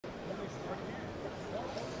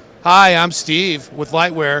Hi, I'm Steve with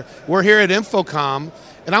Lightware. We're here at InfoComm,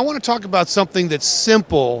 and I want to talk about something that's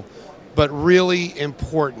simple but really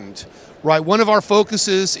important. Right, one of our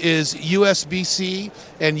focuses is USBC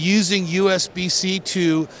and using USBC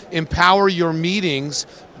to empower your meetings.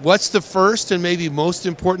 What's the first and maybe most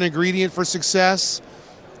important ingredient for success?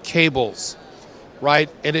 Cables.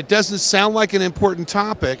 Right? And it doesn't sound like an important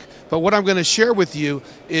topic, but what I'm going to share with you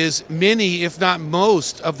is many, if not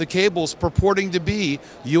most, of the cables purporting to be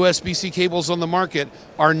USB-C cables on the market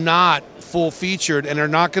are not full featured and are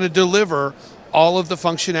not going to deliver all of the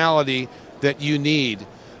functionality that you need.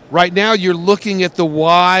 Right now, you're looking at the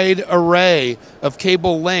wide array of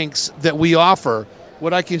cable lengths that we offer.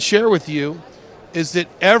 What I can share with you is that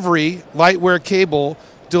every Lightware cable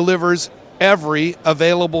delivers every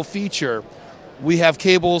available feature. We have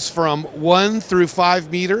cables from 1 through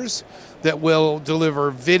 5 meters that will deliver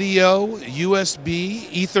video, USB,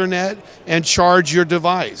 Ethernet, and charge your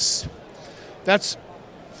device. That's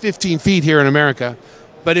 15 feet here in America.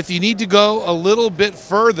 But if you need to go a little bit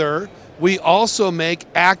further, we also make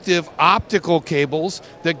active optical cables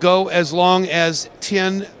that go as long as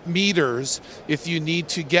 10 meters if you need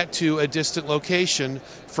to get to a distant location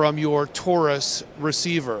from your Taurus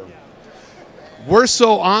receiver. We're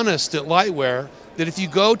so honest at Lightware that if you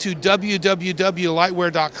go to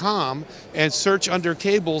www.lightware.com and search under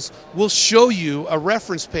cables, we'll show you a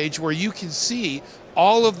reference page where you can see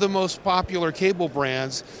all of the most popular cable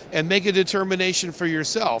brands and make a determination for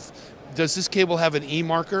yourself. Does this cable have an E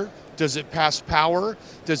marker? Does it pass power?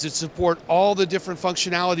 Does it support all the different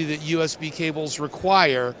functionality that USB cables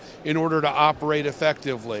require in order to operate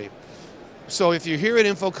effectively? So if you're here at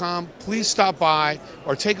InfoComm, please stop by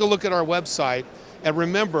or take a look at our website, and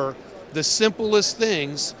remember, the simplest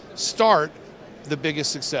things start the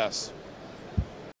biggest success.